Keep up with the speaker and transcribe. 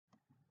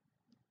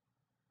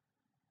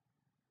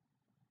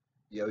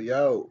Yo,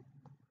 yo,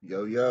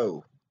 yo,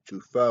 yo,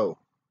 2-4,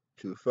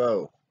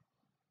 2-4.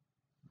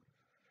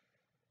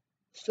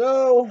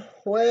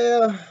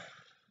 Well,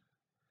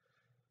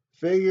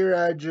 figure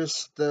I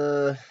just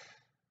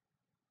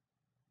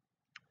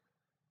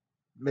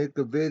make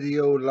a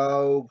video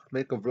log,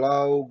 make a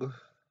vlog,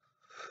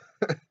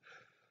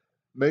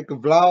 make a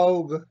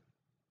vlog,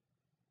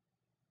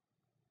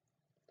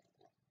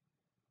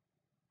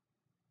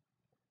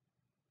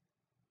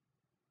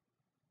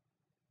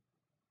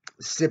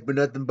 sipping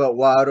nothing but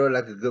water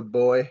like a good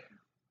boy.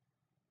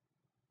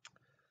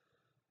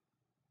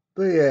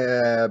 But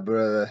yeah,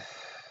 brother,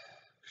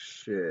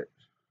 shit.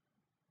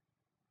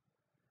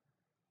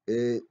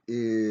 It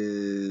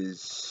is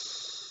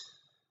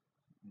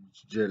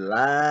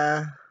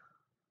July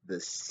the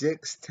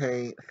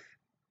 16th,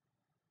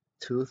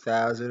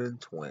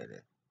 2020.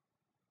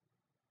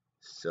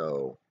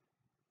 So,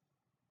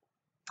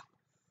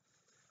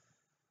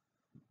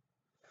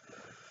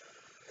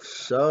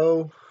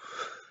 so,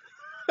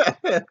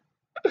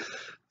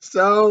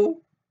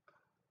 so,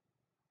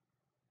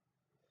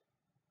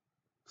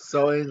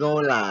 ain't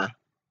gonna lie.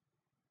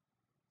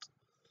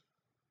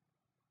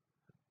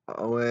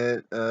 I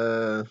went,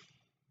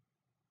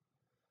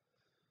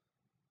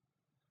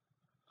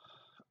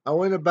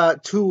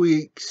 about 2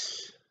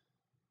 weeks,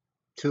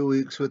 2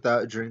 weeks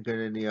without drinking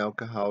any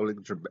alcoholic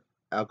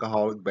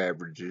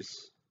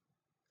beverages,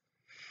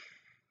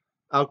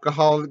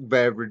 alcoholic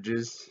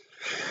beverages,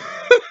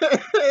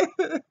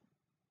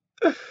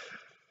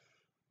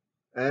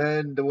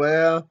 and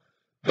well,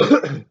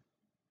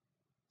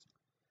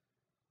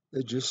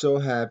 it just so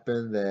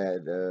happened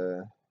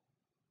that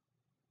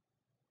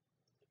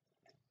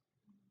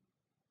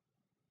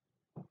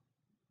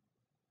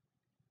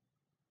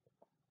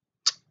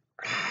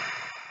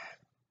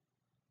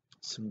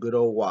some good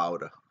old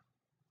water.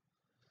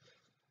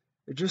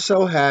 It just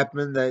so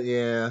happened that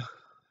yeah,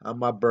 on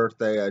my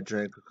birthday I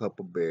drank a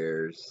couple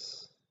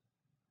beers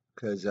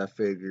because I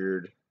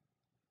figured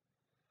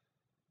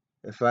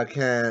if I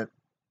can't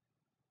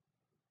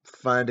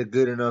find a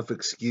good enough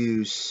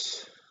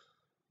excuse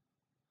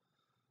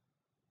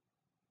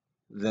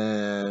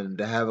then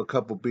to have a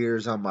couple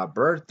beers on my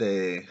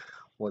birthday,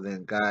 well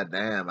then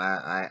goddamn,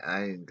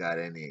 I ain't got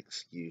any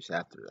excuse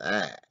after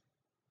that.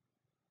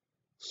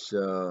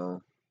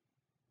 So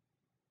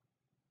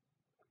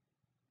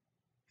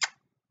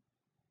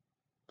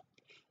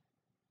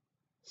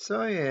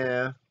so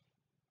yeah.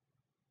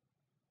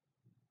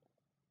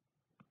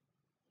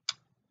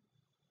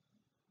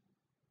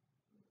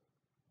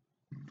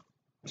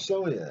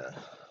 So yeah.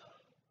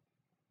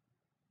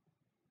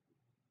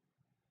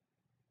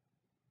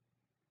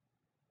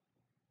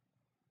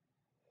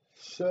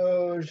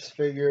 So just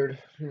figured,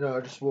 I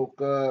just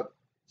woke up.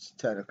 It's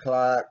 10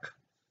 o'clock.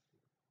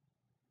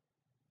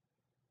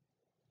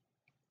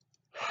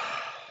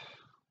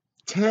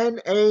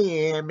 10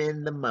 a.m.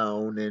 in the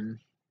morning,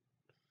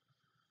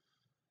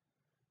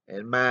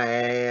 and my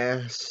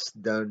ass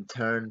done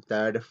turned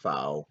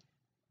 34.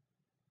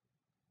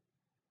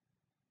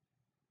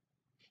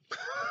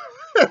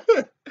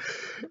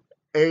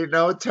 Ain't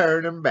no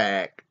turning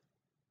back.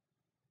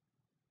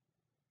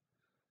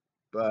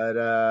 But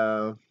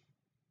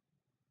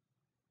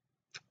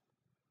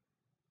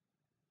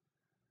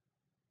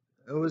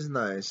it was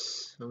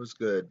nice. It was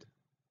good.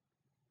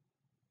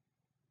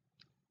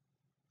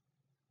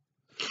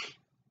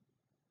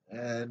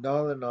 And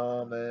all in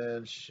all,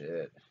 man,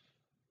 shit.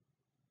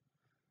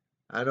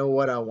 I know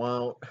what I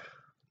want.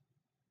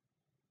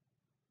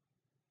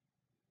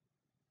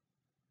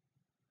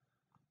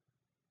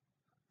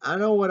 I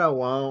know what I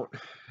want,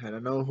 and I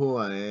know who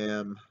I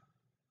am.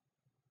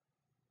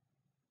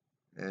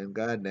 And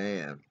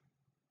goddamn,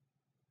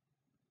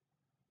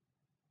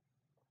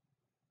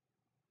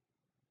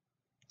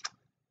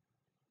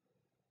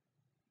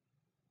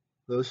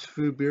 those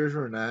few beers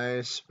were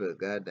nice, but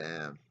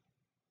goddamn,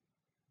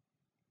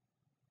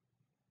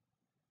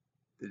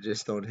 they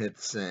just don't hit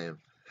the same.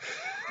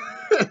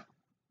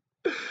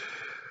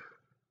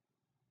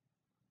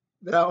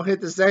 They don't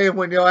hit the same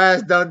when your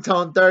ass done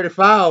turned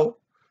 35.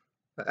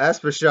 That's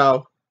for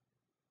sure.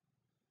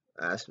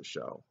 That's for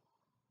sure.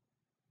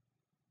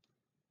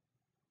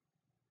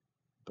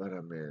 But I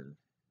mean,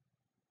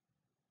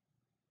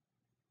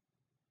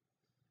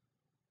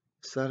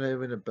 it's not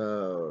even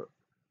about,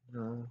 you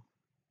know.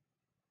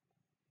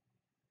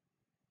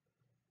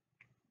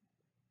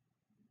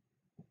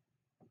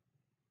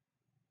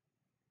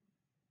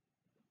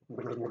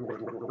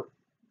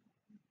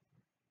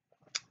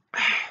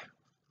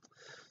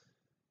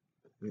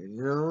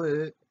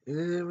 It ain't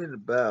even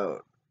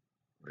about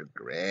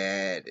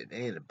regret. It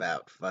ain't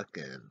about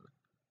fucking.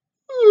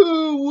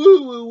 Woo,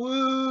 woo, woo,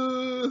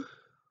 woo.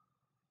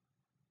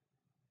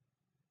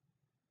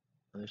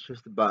 It's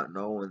just about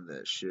knowing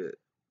that shit.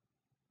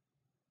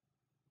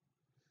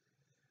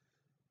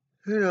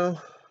 You know,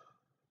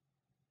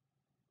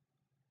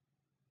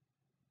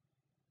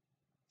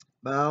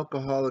 my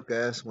alcoholic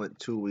ass went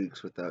 2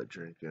 weeks without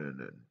drinking,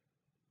 and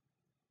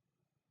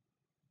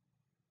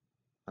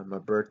On my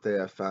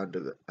birthday, I found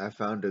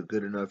a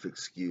good enough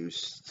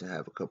excuse to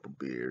have a couple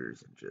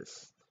beers and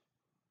just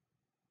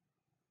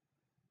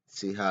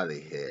see how they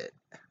hit.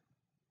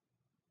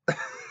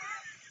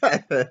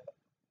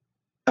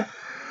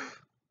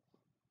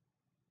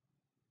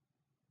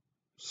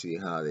 See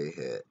how they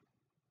hit.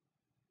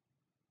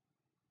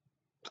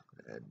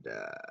 And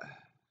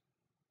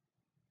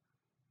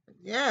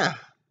yeah,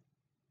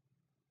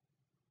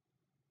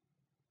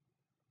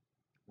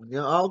 when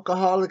your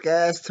alcoholic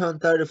ass turn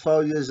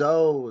 34 years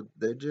old,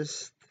 they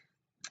just,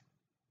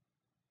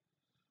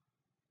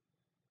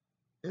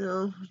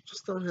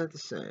 just don't have the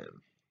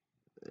same.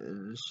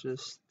 And it's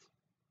just,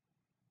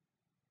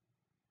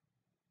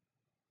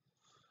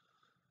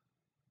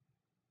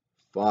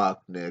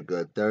 fuck,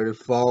 nigga,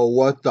 34,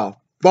 what the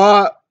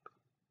fuck?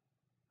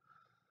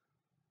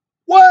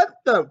 What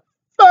the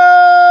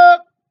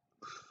fuck?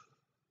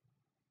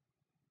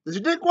 Does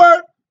your dick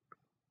work?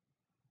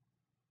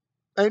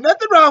 Ain't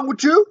nothing wrong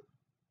with you.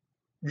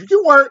 You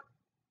can work.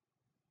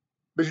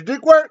 Does your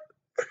dick work?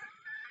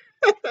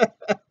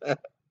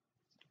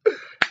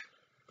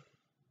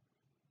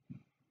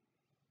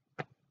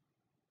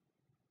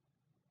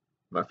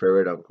 My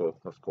favorite uncle,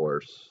 of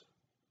course.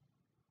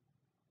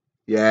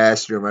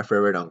 Yes, you're my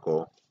favorite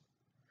uncle.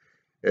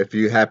 If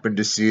you happen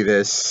to see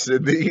this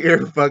in the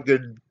year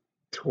fucking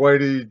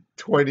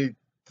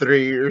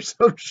 2023 or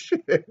some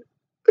shit.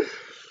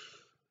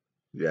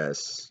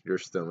 Yes, you're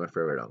still my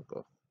favorite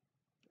uncle.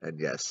 And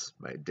yes,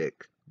 my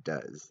dick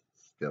does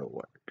still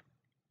work.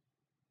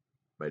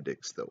 My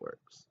dick still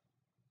works.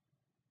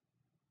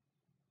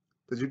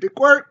 Does your dick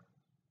work?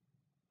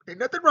 Ain't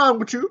nothing wrong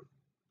with you.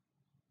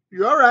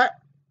 You alright.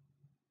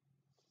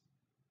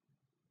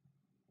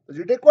 Does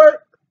your dick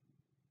work?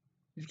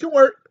 You can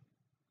work.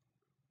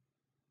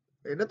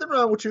 Ain't nothing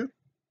wrong with you.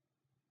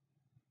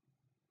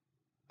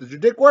 Does your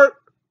dick work?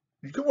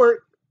 You can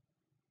work.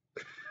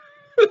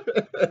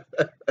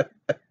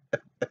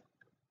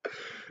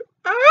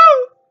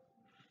 Ow!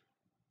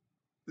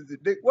 Does your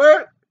dick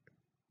work?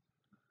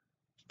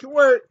 You can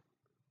work.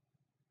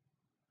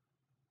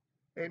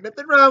 Ain't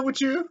nothing wrong with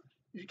you.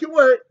 You can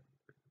work.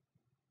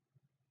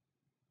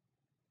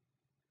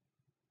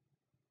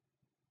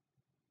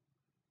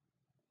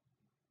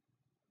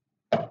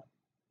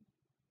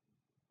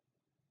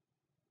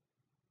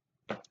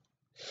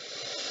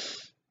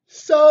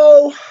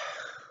 So,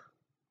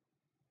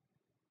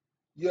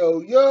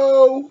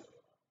 yo,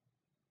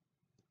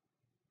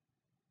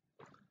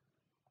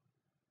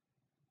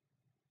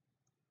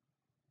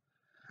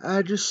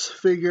 I just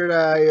figured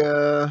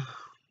I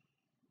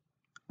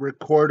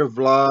record a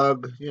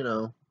vlog,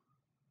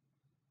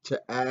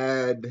 to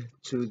add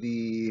to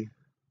the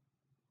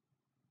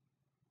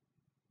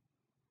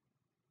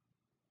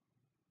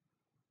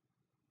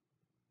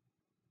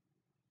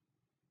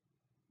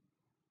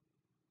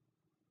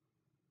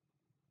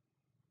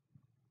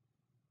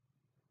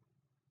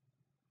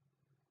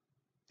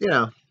you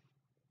know,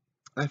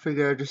 I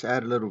figured I'd just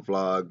add a little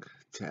vlog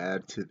to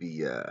add to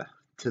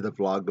the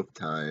vlog of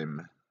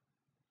time.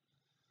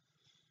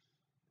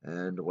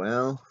 And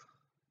well,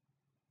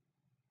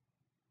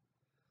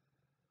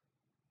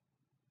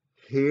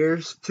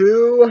 here's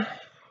to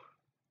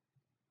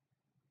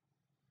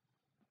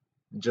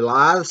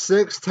July the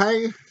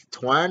 16th,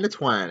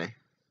 2020.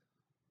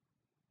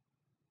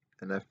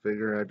 And I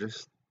figure I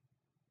just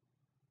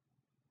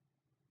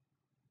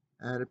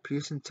add a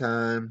piece in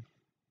time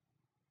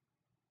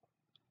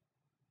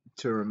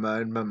to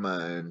remind my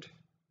mind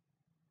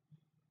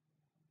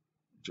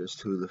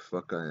just who the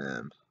fuck I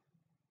am.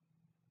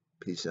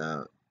 Peace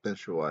out.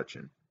 Thanks for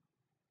watching.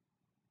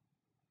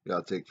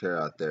 Y'all take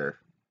care out there.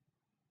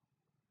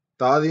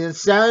 With all the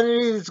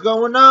insanity that's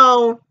going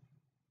on.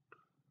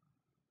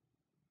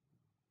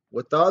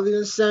 With all the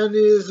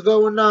insanity that's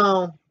going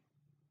on.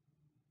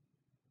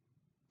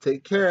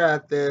 Take care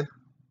out there.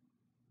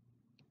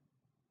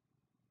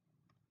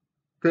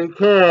 Take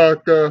care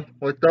out there.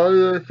 With all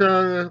the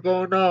insanity that's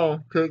going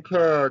on. Take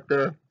care out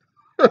there.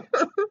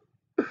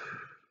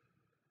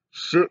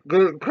 Shit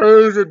getting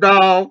crazy,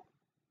 dog.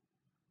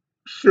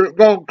 Shit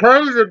going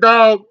crazy,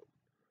 dog.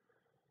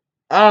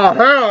 Oh,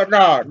 hell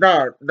no,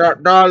 now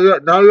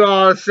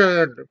y'all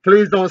saying,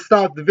 please don't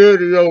stop the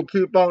video,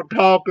 keep on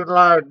talking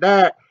like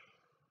that.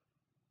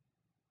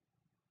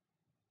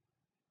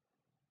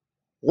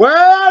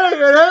 Well,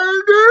 it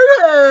ain't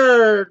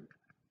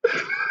good.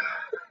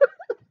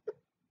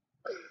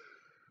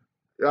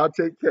 Y'all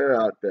take care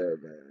out there,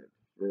 man.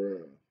 For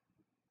real.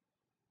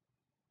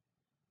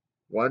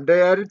 One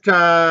day at a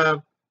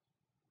time.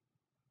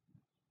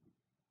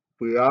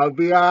 We all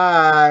be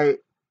alright.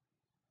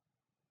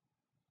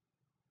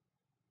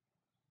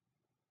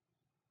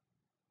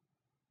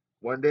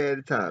 One day at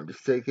a time.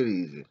 Just take it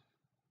easy.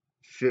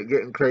 Shit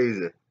getting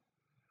crazy.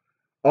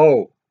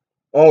 Oh,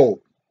 oh,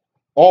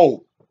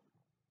 oh,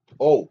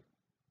 oh,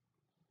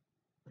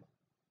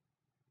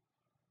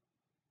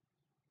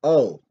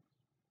 oh.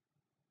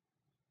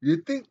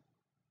 You think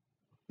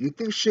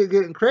shit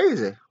getting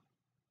crazy?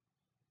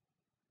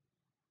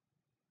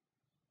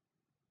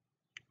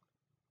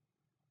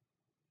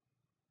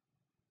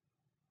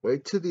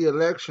 Wait till the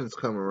elections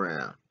come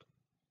around.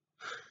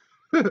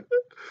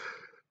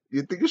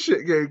 You think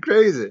shit getting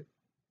crazy?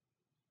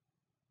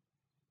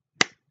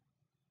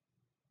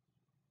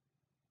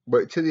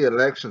 Wait till the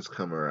elections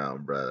come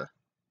around, brother.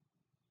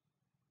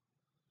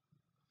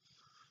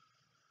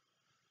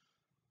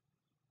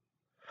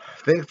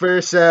 Think for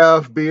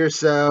yourself. Be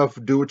yourself.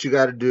 Do what you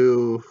got to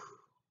do.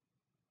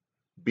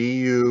 Be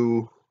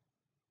you.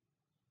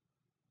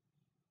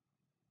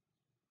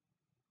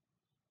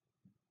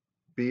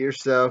 Be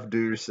yourself. Do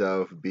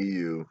yourself. Be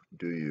you.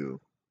 Do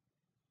you.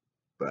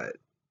 But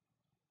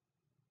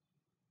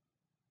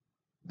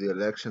the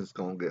election's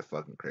gonna get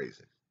fucking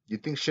crazy. You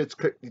think shit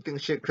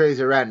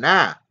crazy right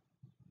now?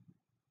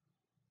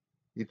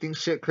 You think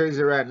shit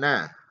crazy right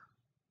now?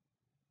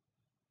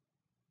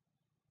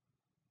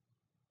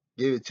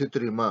 Give it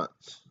 2-3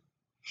 months.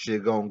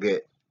 Shit gonna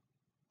get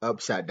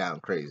upside down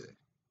crazy.